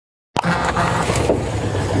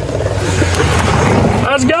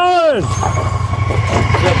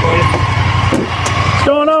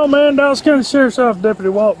Dallas County Sheriff's Office, Deputy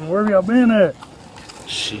Walton. Where have y'all been at?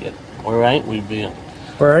 Shit, where ain't we been?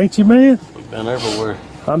 Where ain't you been? We've been everywhere.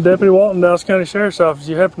 I'm Deputy Walton, Dallas County Sheriff's Office.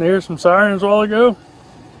 You happen to hear some sirens a while ago?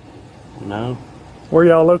 No. Where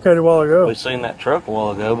y'all located a while ago? We seen that truck a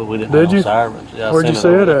while ago, but we didn't have no sirens. Yeah, where'd you see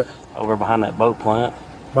it at? Over behind that boat plant.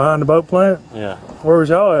 Behind the boat plant? Yeah. Where was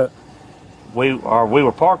y'all at? We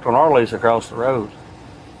were parked on our lease across the road.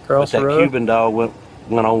 Across the road? That Cuban dog went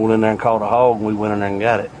on in there and caught a hog, and we went in there and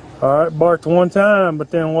got it. All right, barked one time,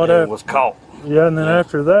 but then what happened? It was caught. Yeah, and then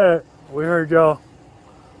after that, we heard y'all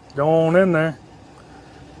go on in there.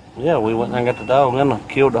 Yeah, we went and got the dog, and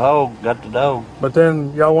killed the hog, got the dog. But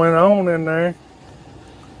then y'all went on in there.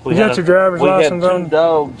 You got your driver's license on? We had 2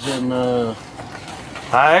 dogs, and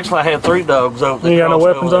I actually had 3 dogs over there. You got no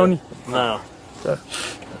weapons on you? No. Okay.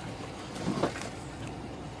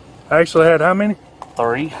 Actually had how many?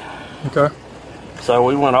 3. Okay. So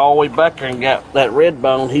we went all the way back there and got that red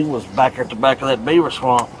bone. He was back at the back of that beaver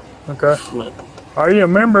swamp. Okay. Are you a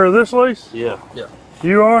member of this lease? Yeah. Yeah.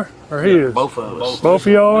 You are? Or he is? Both of us. Both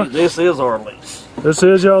of y'all are? This is our lease. This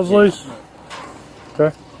is y'all's lease?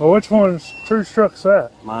 Okay. Well, which one's whose truck's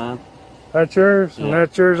that? Mine. That's yours? Yeah. And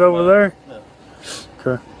that's yours over there? Yeah.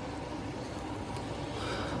 Okay.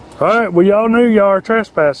 All right. Well, y'all knew y'all are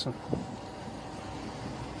trespassing.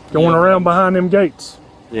 Going around behind them gates.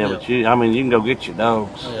 Yeah, but you can go get your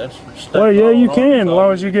dogs. Well, yeah, you can, as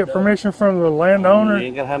long as you get permission from the landowner. You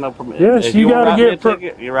ain't got to have no permission. Yes, if you got to get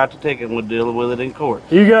ticket, you write the ticket and we'll deal with it in court.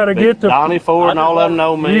 You got to get the Donnie Ford and all of them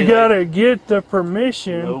know me. You got to get the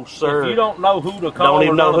permission. No, sir. If you don't know who to call, don't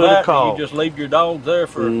even know who to call. You just leave your dogs there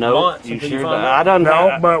for months. You sure I don't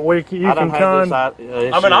know, but you can contact. I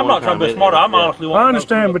mean, I'm not trying to be smart. I'm honestly. I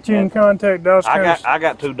understand, but you can contact Dallas County. I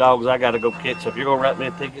got 2 dogs. I got to go catch. So if you're gonna write me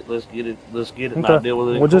a ticket, let's get it. And I'll deal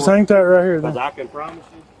with it. Well, just hang tight right here. Because I can promise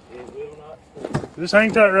you, it will not. Just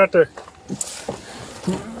hang tight right there.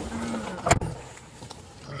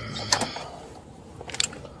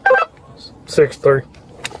 Six 3.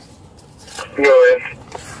 Go ahead.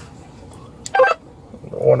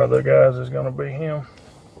 One of the guys is going to be him.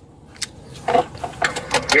 You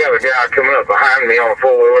have a guy coming up behind me on a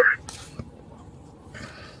 4-wheeler.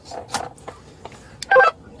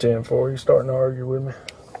 10-4, you starting to argue with me?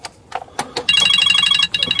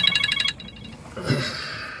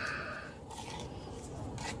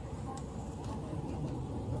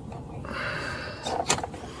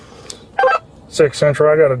 Six Central,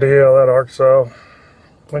 I got a deal out of Arkansas.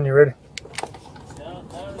 When you ready?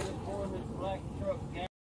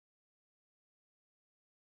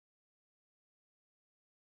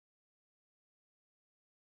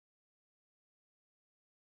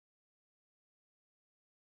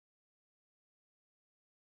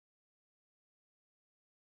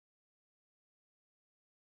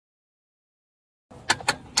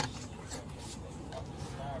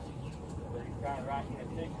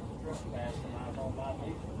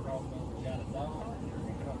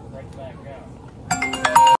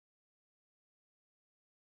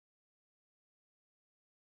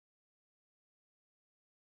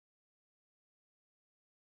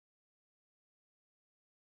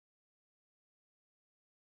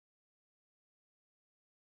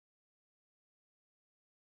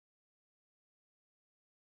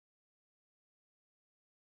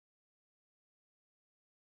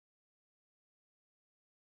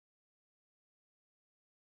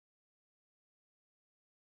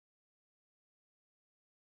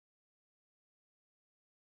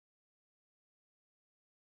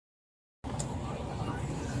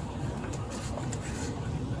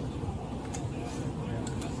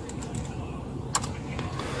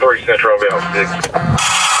 Central, I'll be on 6.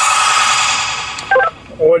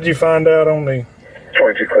 What'd you find out on the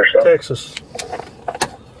 22 clear stop. Texas?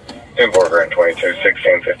 10-4 Grand 22,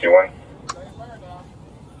 1651.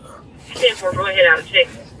 10-4, go ahead out of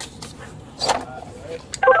Texas.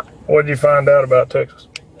 What'd you find out about Texas?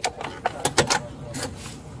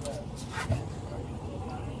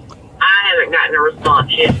 I haven't gotten a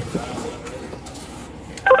response yet.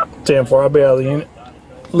 10-4, I'll be out of the unit.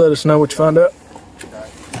 Let us know what you find out.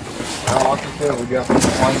 Like I said, we got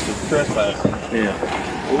complaints of trespassing.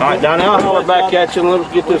 Yeah. All right, Donnie, I'll holler back at you and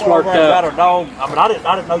let's get this worked out. Got our dog. I mean, I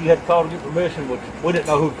didn't know you had to call to get permission, but we didn't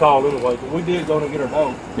know who to call anyway. But we did go and get our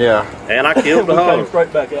dog. Yeah. And I killed the we came hog.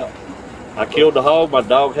 straight back out. I killed the hog. My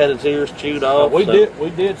dog had his ears chewed off. We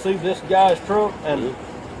did see this guy's truck and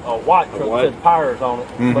a white truck that had Pyres on it.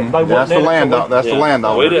 But they That's the land dog. That's the land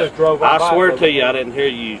dog. I swear to you, I didn't hear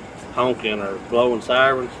you honking or blowing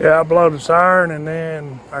sirens. Yeah, I blew the siren and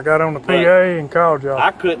then I got on the PA and called y'all.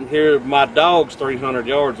 I couldn't hear my dogs 300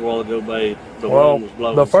 yards a while ago bayed. The Well, wind was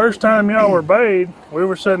blowing. the first time y'all were bayed, we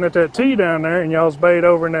were sitting at that T down there and y'all was bayed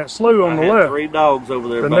over in that slough on I the had left. 3 dogs over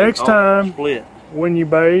there. The bayed. next time split. when you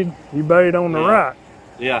bayed on the right.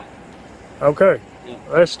 Yeah. Okay. Yeah.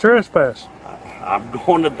 That's trespass. I'm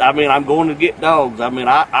going to get dogs. I mean,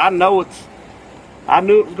 I know I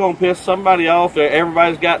knew it was going to piss somebody off.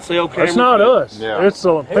 Everybody's got cell cameras. It's not us. Yeah. It's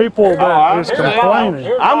the people that is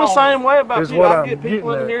complaining. I'm the same way about Is people. what I I'm get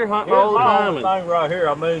people getting in at. here hunting all the time. Thing right here,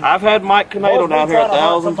 I mean, I've had Mike Canado down here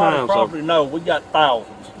 1,000 times. So. Property, no, we got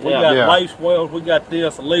thousands. We Yeah. got Yeah. lace wells, we got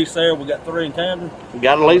this, a lease there, we got 3 in Camden, We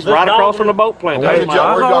got a lease right across from the boat plant. Where'd That's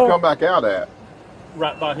y'all my, come back out at?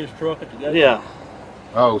 right by his truck at the gate. yeah.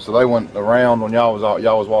 Oh, so they went around when y'all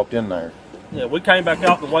was walked in there. Yeah, we came back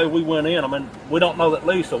out the way we went in. I mean, we don't know that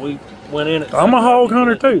lease, so we went in. I'm a hog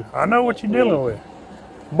hunter too. I know what you're dealing with.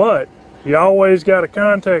 But you always got to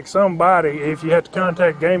contact somebody if you have to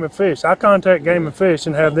contact Game and Fish. I contact Game and Fish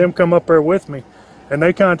and have them come up there with me. And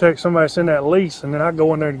they contact somebody that's in that lease, and then I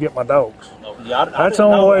go in there to get my dogs. Yeah, That's the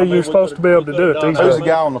only way you're supposed to be able to do it these Who's days. the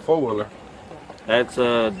guy on the 4-wheeler? That's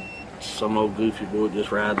some old goofy boy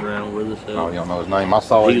just riding around with us. Oh, you don't know his name. I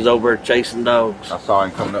saw He's him. over there chasing dogs. I saw him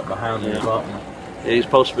coming up behind me or Yeah. something. Yeah, he's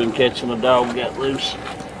supposed to have been catching a dog got loose.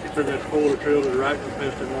 He took that 4 trail to the right and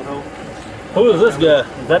pissed in that hole. Who is this guy?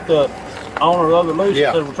 Is that the owner of the other lease?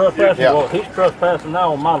 Yeah. That we're trespassing? Yeah. Well, he's trespassing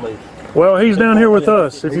now on my lease. Well, he's down here with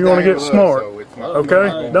us if you want to get smart. Okay.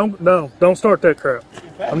 Okay? Don't start that crap.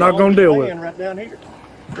 I'm not going to deal with it. Right down here.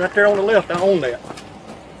 Right there on the left, I own that.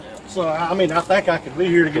 So, I mean, I think I could be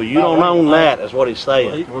here to get Well, you don't own that, is what he's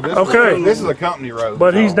saying. Well, this Okay. This is a company road.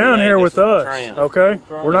 But he's down here with us, tram. okay?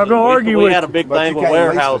 We're not going to argue we with had a you. big But thing you with can't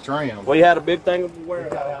lease warehouse. the tram. We had a big thing with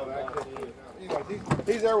warehouse. Anyway,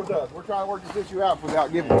 he's there with us. We're trying to work this issue out without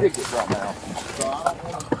giving tickets right now. So I don't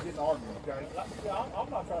want to get in an argument, okay? I'm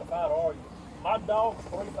not trying to fight or argue. My dog's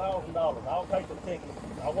 $3,000. I'll take the ticket.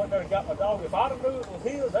 I went there and got my dog. If I'd have knew it was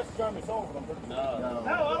his, that's Jeremy Sullivan. No.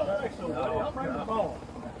 I don't think so. I'll bring the phone.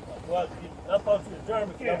 Well, I thought it was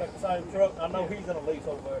Jeremy because I got the same truck. I know he's in a lease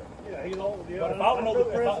over there. Yeah, he's old. Yeah, But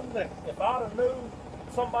if I'd have knew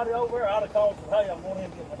somebody over there, I'd have called and said, hey, I'm going in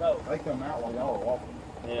and get my dog. They come out while y'all are walking.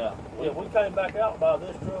 Yeah. Yeah, we came back out by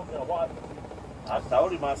this truck and a white. I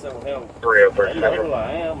told him, I said, well, hell, 303 they know Central. who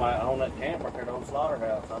I am. I own that camp right there at the old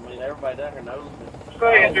slaughterhouse. I mean, everybody down here knows me. Go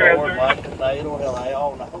ahead, Director. Like potato, hell, they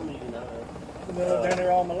all know me, you know. down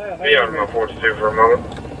there on the left. Be on 142 for a moment.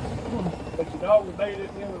 But your dog was baited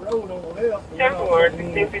in the road on the left. Temple Ward,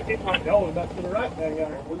 1651. Y'all was back to the right down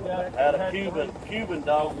there. We got Had a Cuban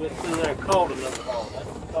dog went through there and called another dog. That's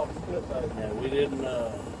what we called the split dog. Yeah, we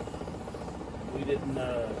didn't,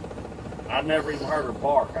 I never even heard her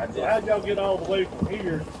bark. I just, How'd y'all get all the way from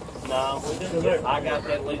here? no, we didn't. I got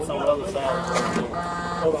that lease on the other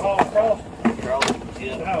side. So the hall across?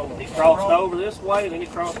 He crossed over this way, then he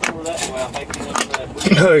crossed over that way. I think he went to that.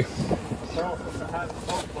 Hey,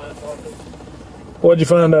 what'd you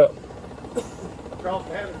find out? Across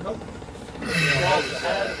the Hammond Coast? Across the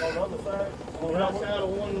attic on the other side. On the outside of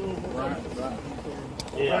one.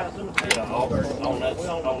 Yeah,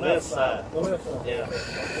 on this side. The left side. Yeah.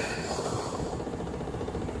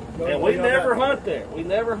 And we never hunt there. We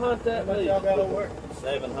never hunt that How much lease. y'all got over there?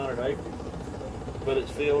 700 acres. But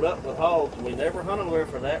it's filled up with hogs. We never hunt over there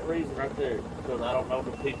for that reason right there. Because I don't know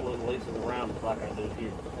the people in the leases around us like I do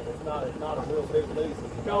here. And it's not a real big lease.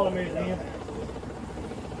 Calling me again.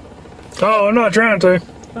 Oh, I'm not trying to.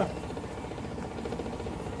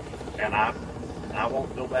 And I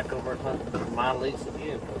won't go back over and hunt my lease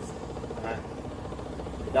again because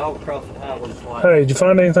the dogs cross the highway twice. Hey, did you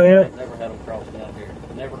find anything I yet? ain't never had them cross down here.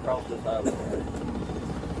 Never crossed this highway.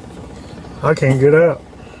 I can't get out.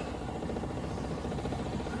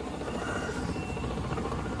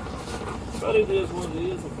 But it is what it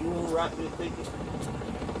is. If you want to write me a ticket,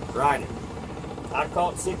 write it. I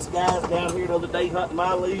caught 6 guys down here the other day hunting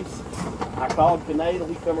my lease. I called Canada.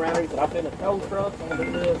 We come around here and said, I've been a tow truck. I'm going to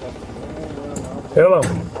do this. I said, well, Hello.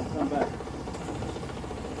 I'll come back.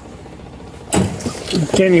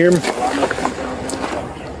 Can you hear me?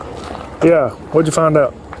 Yeah, what'd you find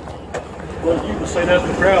out? Well, you can say that to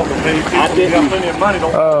the crowd, but many people I who didn't. got plenty of money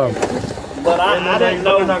don't. But I didn't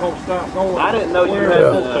know. They're not going to stop going. I didn't know you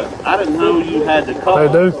had. I didn't know you had to call.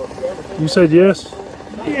 They do? You said yes?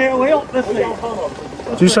 Yeah, well, listen.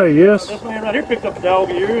 Did you say yes? This man right here picked up a dog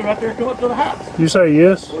of yours right there, come up to the house. You say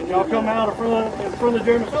yes? When y'all come out in front of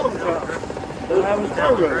Jeremy Sullivan's house, they'll have his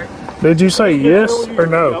program. Did you say yes or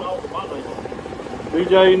no?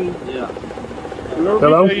 BJ and Yeah.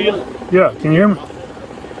 Hello? Yeah, can you hear me?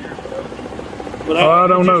 But Oh, I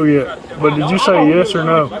don't know yet. But did you say yes or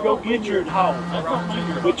no? Go get your dog.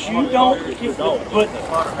 But you don't get put.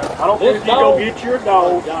 I don't care if you go get your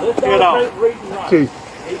dog. Get off. Keith,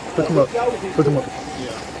 pick him up. Pick him up.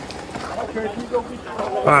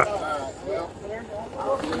 All right.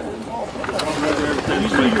 You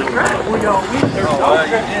see your track where y'all win.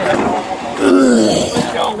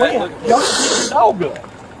 Y'all win. Y'all get your dog good.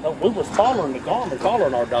 No, we was following the Garmin,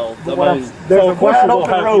 following our dog. So, there's a of course wide you're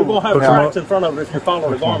open road. going to have Put 'em tracks up. in front of it if you're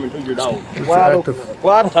following the Garmin to your dog. It's active.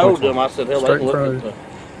 Well, I told them, I said, hell, they Straight can look in at front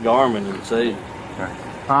the Garmin and see.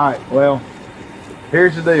 All right, well,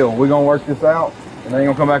 here's the deal. We're going to work this out, and they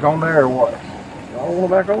going to come back on there or what? Y'all want them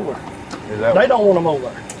back over. Is that They don't want them over.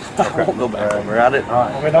 I won't go back over. I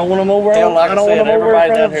didn't. We don't want them over. Hell, like I don't I said, want them over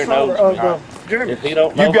everybody in down front here of knows me. the Germans. If he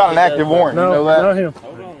don't know, You've got an he active does. warrant, you No, know that? not him.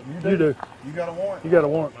 You do. You got a warrant? You got a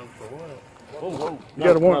warrant. You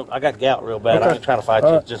got a warrant. I got gout real bad. Okay. I ain't trying to fight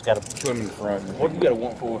you. Just got to. Put him in the front. What you got a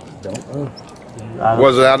warrant for?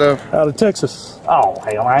 Was it out of? Out of Texas. Oh,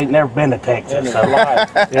 hell, I ain't never been to Texas. So,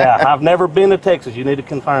 yeah, I've never been to Texas. You need to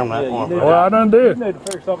confirm that one. Well, I done did.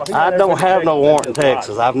 I don't have no warrant in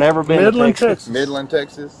Texas. I've never been Midland, to Texas. Texas. Midland,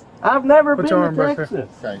 Texas? I've never Put been your to arm back there.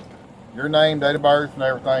 Texas. Okay. Your name, date of birth, and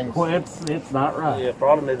everything. Well, it's not right. Yeah,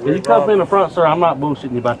 problem is. When you come in the front, sir, I'm not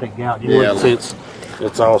bullshitting you about that gout. You Yeah, look,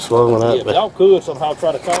 it's all swollen up. If But y'all could somehow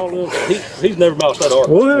try to call him, he's never been out of the state of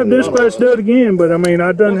Arkansas. We'll have dispatch do it again, but I mean,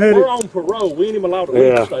 I done had We're it. on parole. We ain't even allowed to leave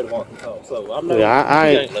Yeah. the state of Arkansas. So I'm not. Yeah, I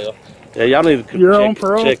he ain't- left. yeah, y'all need to You're on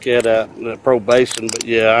parole? check that out, the probation. But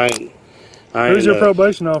yeah, I ain't. Who's your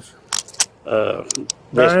probation officer?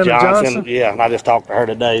 Miss Diana Johnson? Yeah, and I just talked to her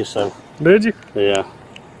today. So Did you? yeah,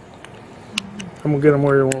 I'm gonna get him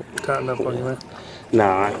where he won't tighten up on you, man. no,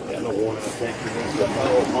 I ain't got no warrant in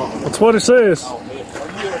Texas. That's what it says.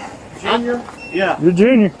 Junior? Yeah, You're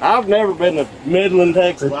junior. I've never been to Midland,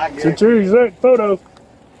 Texas. I It's guarantee. your exact photo.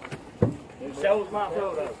 It shows my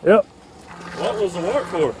photo. Yep. What was the warrant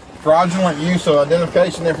for? Fraudulent use of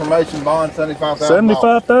identification information bond, $75,000.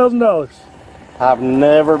 $75,000. I've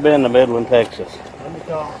never been to Midland, Texas.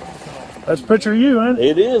 That's a picture of you, ain't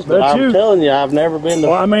it? It is, but That's I'm you. telling you, I've never been to.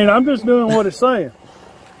 Well, I mean, I'm just doing what it's saying.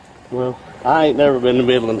 Well, I ain't never been to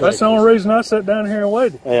Midland, That's Texas. the only reason I sat down here and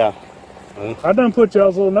waited. Yeah. I done put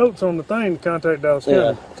y'all's little notes on the thing to contact Dallas County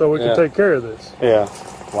Yeah. so we Yeah. can take care of this. Yeah.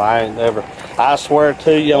 Well, I ain't never. I swear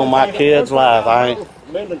to you on my kid's life, I ain't.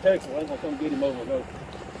 Midland, Texas. I ain't gonna come get him over no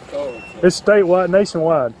charge. It's statewide,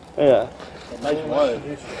 nationwide. Yeah. Nationwide.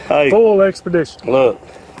 Hey, Full expedition. look.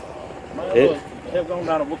 Look, they've gone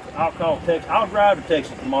down to, I'll call Texas. I'll drive to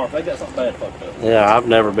Texas tomorrow if they got something bad fucked up. Yeah, I've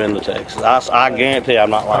never been to Texas. I guarantee I'm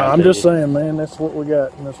not lying. I'm to just you. saying, man, that's what we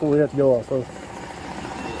got, and that's what we have to go off of.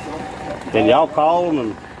 Can y'all call them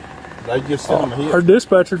and They just sent them a hit. Our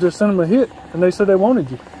dispatcher just sent them a hit, and they said they wanted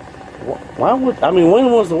you. why would? I mean, when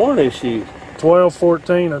was the warrant issued?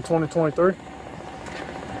 12/14 of 2023.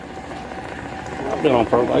 I've been on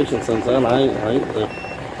probation since then. I ain't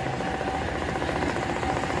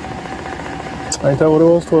Ain't that what it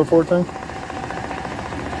was? 12/14.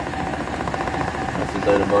 That's the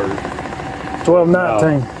date of birth.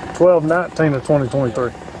 12/19. 12/19 of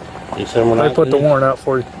 2023. December They put the 19th. warrant out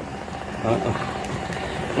for you.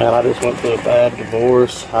 Man, I just went through a bad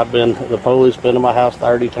divorce. The police been to my house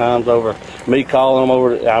 30 times over me calling them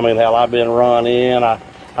over. I mean, hell, I've been run in. I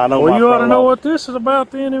know. Well, my you ought to friend know lost- what this is about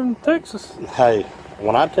then in Texas. Hey,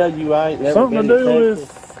 when I tell you I ain't never Something been to do Texas,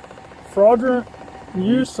 with fraudulent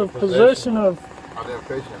use of possession of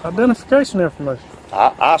Identification. identification information.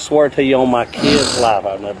 I swear to you on my kid's life,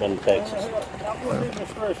 I've never been to Texas. Some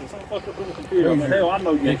fucked up little computer. I mean, hell, I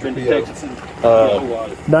know you ain't been to Texas.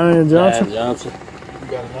 Diane Johnson. Dan Johnson.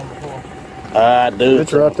 You got a number for them? I do.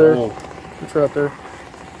 It's right there. It's right there.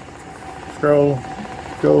 Scroll.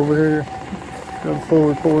 Go over here. Go to full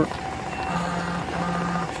report.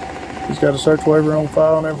 He's got a search waiver on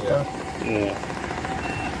file and everything.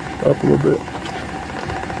 Yeah. Up a little bit.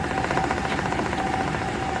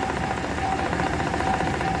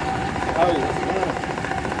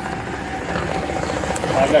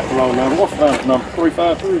 I got the wrong number. What's that number?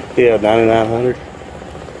 353? Yeah, 9,900.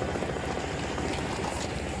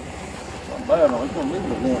 Not bad. No, it's gonna leave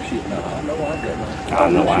me more shit now. I know I ain't got none. I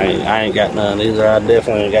know I ain't got none either. I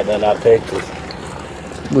definitely ain't got none out of Texas.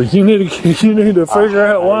 Well, you need to figure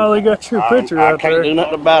out why they got your picture I out can't there. do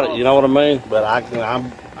nothing about it. You know what I mean? But I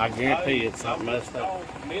guarantee it's something messed up.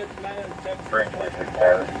 Midland Texas. Frank 26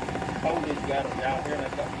 Police got them out here and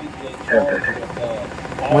they got these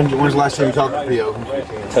When's the last time you talked to PO?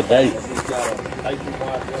 Today.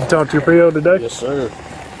 You talked to your PO today? Yes, sir.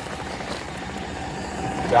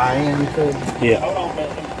 Diane, you said? Yeah. Hold on, man.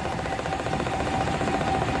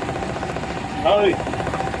 Hey.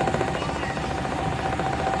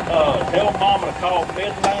 Tell Mama to call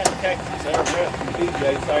Midland Texas. They're arresting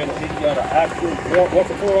DJ saying that he's got an actual warrant. What's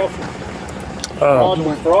the court officer?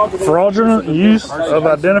 Fraudulent use of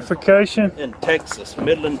identification. In Texas,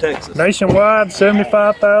 Midland, Texas. Nationwide,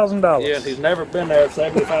 $75,000. Yeah, he's never been there.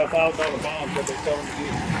 $75,000 bond that they told him to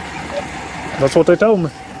get. That's what they told me.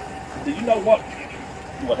 Do you know what?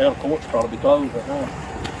 Well, hell, court's probably closed right now.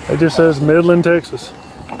 It just says Midland, Texas.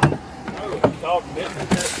 Oh, it's called Midland,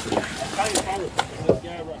 Texas. I came first. This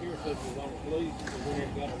guy right here said he was on the police, and we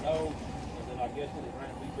ain't got to know. And then I guess when he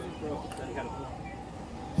ran BJ's truck, he said he had a phone.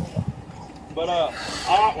 But, all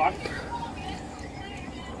right,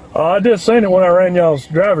 I just seen it when I ran y'all's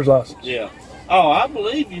driver's license. yeah. Oh, I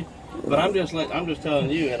believe you, but I'm just telling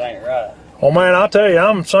you it ain't right. Oh man, I'll tell you,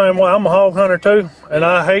 I'm the same way. I'm a hog hunter too, and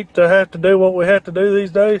I hate to have to do what we have to do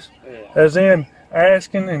these days, as in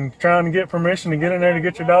asking and trying to get permission to get in there to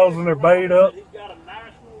get your dogs when they're baited up.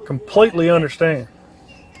 Completely understand.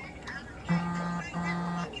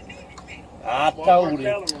 I told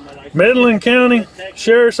him. Midland County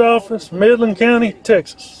Sheriff's Office, Midland County,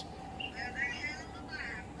 Texas.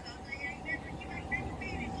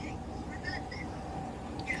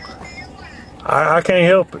 I can't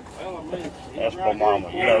help it. That's my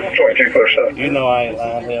mama. 22 clear south. You know I ain't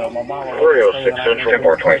lying. Hell, my mama. 306,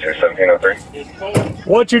 10-4, 1703.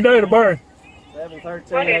 What's your date of birth?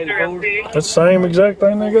 7/13/84. That's the same exact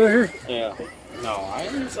thing they got here. Yeah. No, I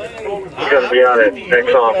ain't saying. He's going to be out at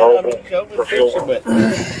Exxon Mobil for fuel.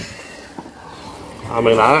 I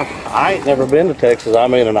mean, I ain't never been to Texas. I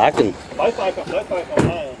mean, and I can. They think I'm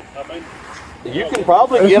lying. I mean, You can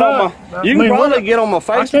probably It's get not- on my. You can probably get on my I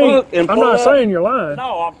Facebook can't, and I'm pull not up. saying you're lying.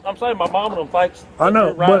 no, I'm saying my mom and them thinks. I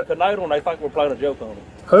know, Ryan but- Canadle, and they think we're playing a joke on it.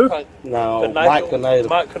 Who? No, Mike Canadle.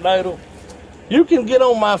 Mike Canadle. You can get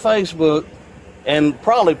on my Facebook and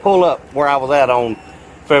probably pull up where I was at on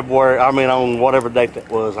February. I mean, on whatever date that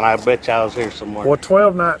was, and I bet you I was here somewhere. Well,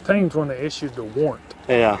 12/19 is when they issued the warrant.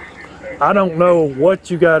 Yeah, I don't know what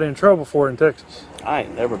you got in trouble for in Texas, I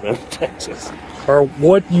ain't never been to Texas. or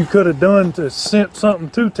what you could have done to send something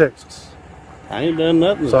to Texas. I ain't done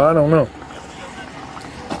nothing. So I don't know.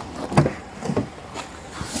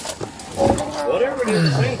 Whatever it is,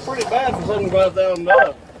 it seems pretty bad for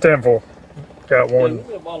 $75,000. 10-4. Got One. one Give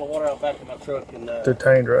me a bottle of water out back in my truck and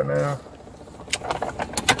detained right now.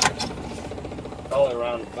 all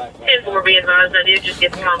around the back. 10-4, be advised, I did just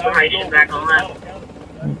get the confirmation back on that.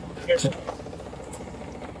 Yes.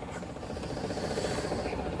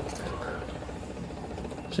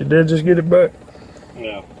 She did just get it back.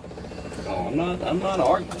 Yeah. No, I'm not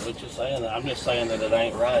arguing with you saying that. I'm just saying that it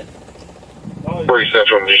ain't right. 3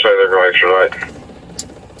 Central, did you say they're going extradite?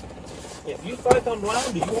 If you think I'm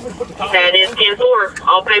lying, do you want me to put the call? That is 10-4.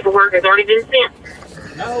 All paperwork has already been sent.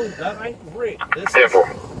 No, that ain't Rick. This is... 10-4.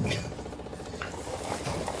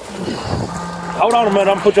 Hold on a minute,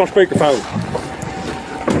 I'm gonna put you on speakerphone.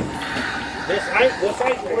 This ain't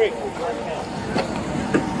Rick.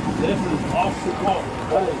 This is Officer Walton.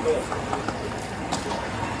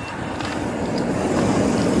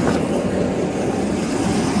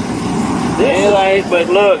 It ain't, but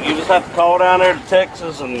look, you just have to call down there to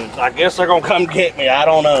Texas, and I guess they're gonna come get me. I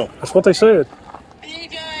don't know. That's what they said.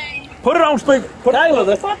 Put it on speaker. Taylor,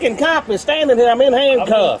 the fucking cop is standing here. I'm in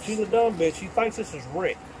handcuffs. She's a dumb bitch. She thinks this is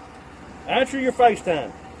Rick. Answer your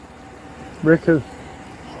FaceTime. Rick who?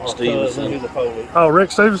 Stevenson. The police. Oh,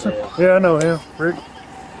 Rick Stevenson? Yeah, I know him. Rick.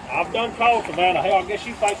 I've done calls to Savannah. Hell, I guess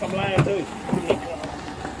you think I'm lying too.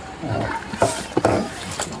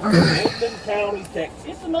 Midland County, Texas.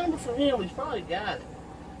 Get the number from him. He's probably got it.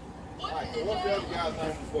 Alright, so what's the other guy's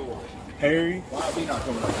name before? Harry. Why is he not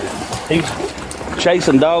coming up here? He's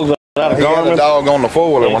chasing dogs out of He had a Garmin. dog on the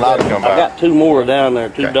four-wheeler when I come I by. got two more down there.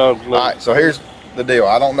 Two Okay. dogs All left. right, so here's the deal.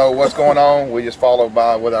 I don't know what's going on. We just follow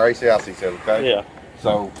by what our ACIC said, okay? Yeah.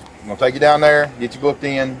 So I'm going to take you down there, get you booked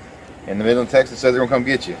in, and the Midland Texas says they're going to come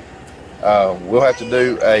get you. We'll have to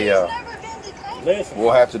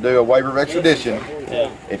do a waiver of extradition. Yeah.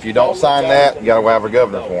 If you don't sign that, you got to have a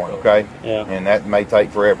governor's warrant, okay? Yeah. And that may take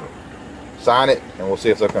forever. Sign it, and we'll see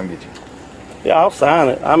if they'll come get you. Yeah, I'll sign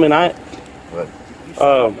it. I mean, But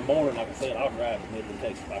In the morning, like I said, I'll drive to Midland,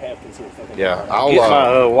 Texas if I have to. So it's fucking yeah, get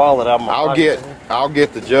my wallet out of my pocket. I'll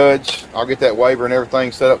get the judge. I'll get that waiver and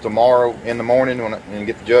everything set up tomorrow in the morning and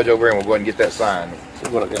get the judge over here, and we'll go ahead and get that signed. See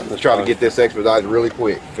what I got in this Let's try to pocket. get this expedited really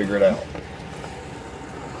quick. Figure it out.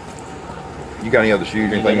 You got any other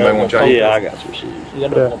shoes? Anything you may want to change? Yeah, I got some shoes. You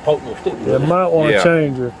got to poke no stick. You might want to Yeah.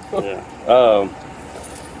 change her. Yeah.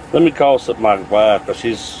 Let me call my wife because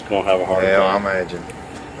she's gonna have a heart Yeah, I attack. imagine.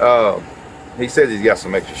 He says he's got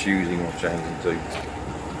some extra shoes he wants to change them to.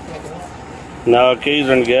 No, keys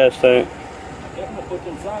are in the gas tank.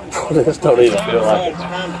 This don't even feel like it.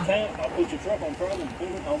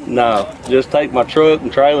 No, just take my truck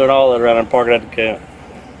and trailer and all that around and park it at the camp.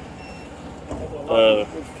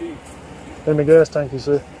 In the gas tank, you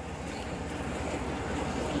said.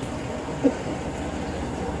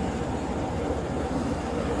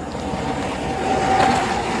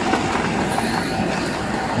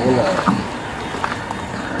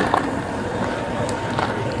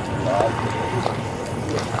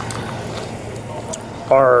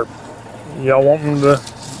 Are y'all wanting to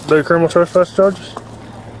do criminal trespass charges?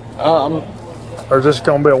 Or is this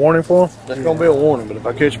going to be a warning for them? That's going to be a warning, but if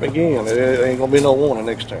I catch them again, it ain't going to be no warning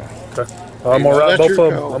next time. Okay. I'm going to write both of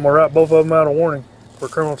them. I'm going to write both of them out a warning for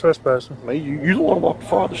criminal trespassing. Me, you the one who walked the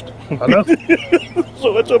farthest. I know.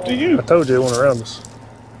 So it's up to you. I told you it went around us.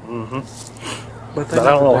 But I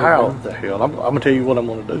don't know how the hell. I'm going to tell you what I'm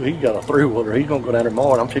going to do. He's got a 3-wheeler. He's going to go down there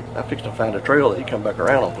tomorrow, and I'm fixing to find a trail that he come back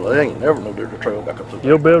around on. They ain't never know there's a trail back up to there.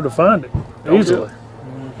 You'll be able to find it easily.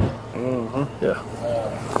 Yeah.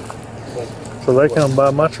 So they come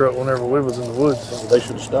by my truck whenever we was in the woods. They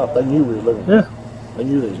should have stopped. They knew we were living. Yeah. They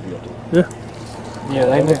knew they was guilty. Yeah. Yeah,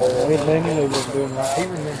 they knew they was doing right. He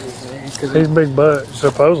remembers me. He's big bud.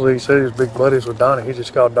 Supposedly he said he's big buddies with Donnie. He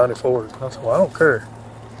just called Donnie Ford. I said, well, I don't care.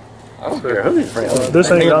 I don't care who his friend is.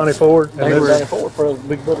 This ain't Donnie Ford. They were Donnie Ford for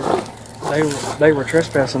big buddy. They were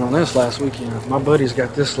trespassing on this last weekend. My buddy's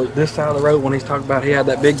got this side of the road when he's talking about he had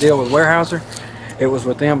that big deal with Warehouser. It was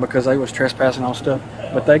with them because they was trespassing on stuff.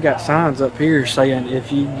 But they got signs up here saying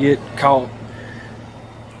if you get caught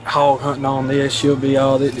hog hunting on this, you'll be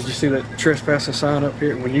all that. Did you see that trespassing sign up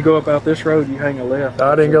here? When you go up out this road, you hang a left.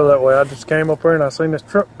 I didn't go that way. I just came up here and I seen this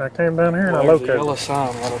truck. And I came down here and I located it. Yellow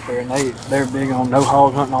sign right up there, and they're big on no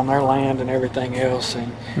hog hunting on their land and everything else.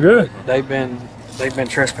 And good. They've been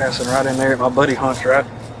trespassing right in there. My buddy hunts right.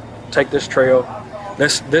 Take this trail.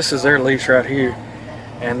 This is their lease right here,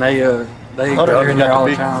 and they go in there all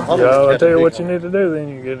the time. Yeah, I tell you what you need to do. Then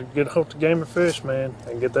you get hold to Game and Fish, man,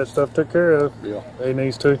 and get that stuff took care of. Yeah, he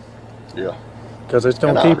needs to. Yeah, because it's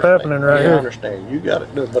gonna keep happening right here. I understand. You got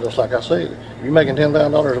it, but it's like I said. If you're making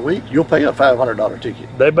 $10,000 a week, you'll pay a $500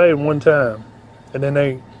 ticket. They paid one time, and then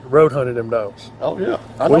they road hunted them dogs. Oh yeah,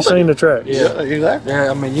 we seen the tracks. Yeah, exactly.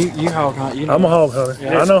 Yeah, I mean you hog hunt. You know. I'm a hog hunter.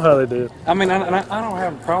 Yeah. I know how they did. I mean, I don't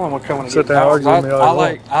have a problem with coming and sit getting there dogs. arguing with me all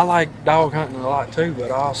I like dog hunting a lot too,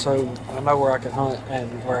 but I know where I can hunt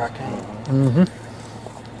and where I can't.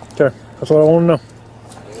 Okay, that's what I want to know.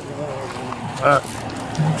 All right.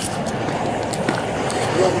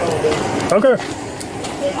 Okay.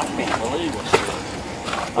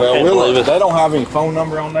 Well, they don't have any phone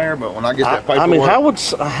number on there, but when I get that paperwork, I mean, how would?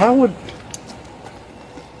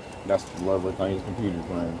 That's the lovely thing, is computers,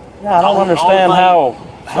 man. Yeah, I don't understand how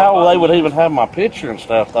they would even have my picture and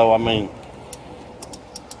stuff, though. I mean,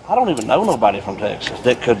 I don't even know nobody from Texas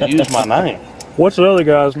that could use my name. What's the other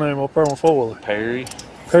guy's name up there on 4-wheeler? Perry.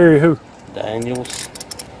 Perry who? Daniels.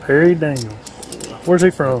 Perry Daniels. Where's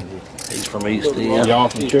he from? He's from East End. Y'all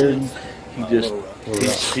from Sheridan?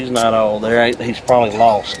 He's not all there. He's probably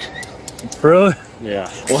lost. Really? Yeah.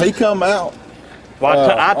 Well, he come out.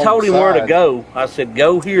 Well, I told him where to go. I said,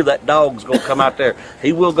 go here. That dog's going to come out there.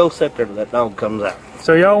 He will go sit there till that dog comes out.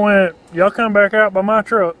 So y'all come back out by my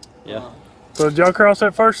truck? Yeah. So did y'all cross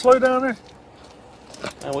that first slough down there?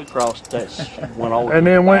 And we crossed that. Went over and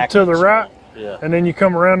then went to the right? Yeah. And then you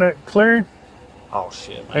come around that clearing? Oh,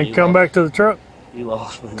 shit, man. And come back to the truck? You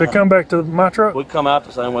lost me. To come back to my truck? We come out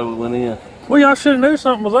the same way we went in. Well, y'all should have knew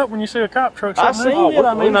something was up when you see a cop truck. I sitting seen there. it.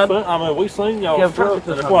 I mean, we seen y'all's truck.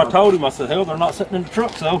 That's what I told him. I said, hell, they're not sitting in the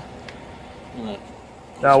truck, so.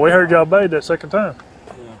 Now, we heard y'all bay that second time.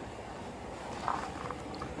 Yeah.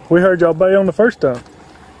 We heard y'all bay on the first time.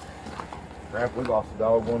 Crap, we lost a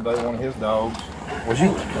dog one day, one of his dogs.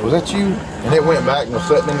 Was that you? And it went back and was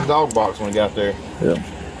sitting in the dog box when we got there. Yeah.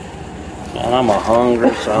 Man, I'm a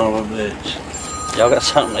hungry son of a bitch. Y'all got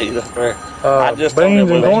something to eat up there? I just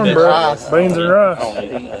beans and cornbread. Beans and rice.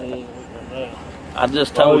 I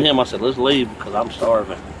just told him, I said, let's leave because I'm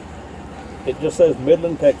starving. It just says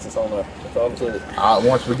Midland, Texas on there. That's all it says.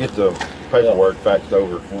 Once we get the paperwork faxed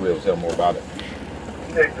over, we'll be able to tell more about it.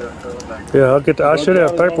 Yeah, I should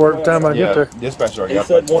have paperwork by the time I get there. Dispatcher already He got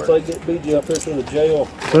said paperwork. once they get BG up here to the jail.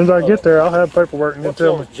 As soon as I get there, I'll have paperwork and they'll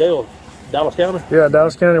tell me. Jail? Dallas County? Yeah,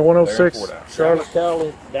 Dallas County 106. Dallas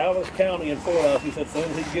County and Courthouse. He said as soon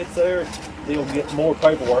as he gets there, he'll get more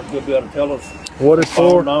paperwork. He'll be able to tell us what it's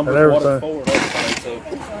for and numbers, everything. What it's for and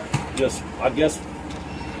everything. So just, I guess,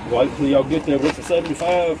 Wait till y'all get there. What's a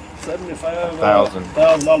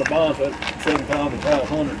 $75,000 bond for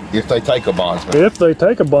 $7,500? If they take a bondsman. If they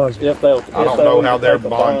take a bondsman. If they'll, I don't know how their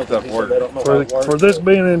bond stuff works. For this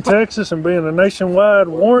being in Texas and being a nationwide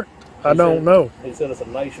warrant, I don't know. He said it's a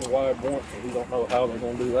nationwide warrant, so we don't know how they're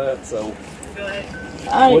going to do that. So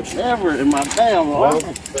I ain't never in my damn life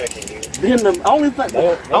been the only thing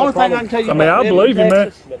I can tell you. I mean, I believe you,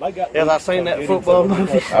 man. As I seen that football movie.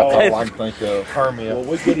 That's all I can think of. Hermia.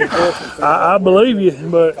 I believe you,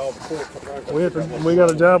 but we got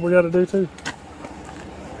a job we got to do too.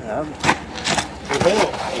 I'll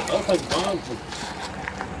take bonds.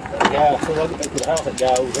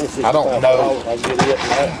 I don't know.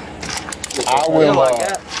 I will.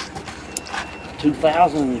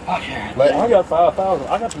 2,000 in your pocket. I got 5,000.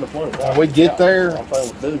 I got to the point. When we get there,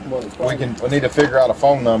 we need to figure out a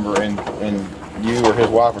phone number, and you or his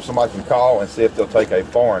wife or somebody can call and see if they'll take a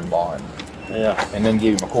foreign bond. Yeah. And then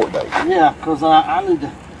give him a court date. Yeah, because I need to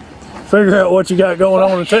figure out what you got going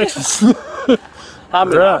on in Texas. I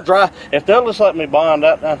mean, I'll drive. If they'll just let me bond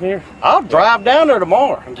out down here, I'll drive down there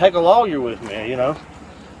tomorrow and take a lawyer with me, you know.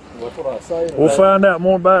 That's what I say. We'll find out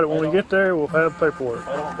more about it when we get there. We'll have paperwork.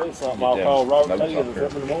 I don't do something. I'll call Robert Taylor in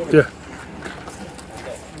the morning. Yeah.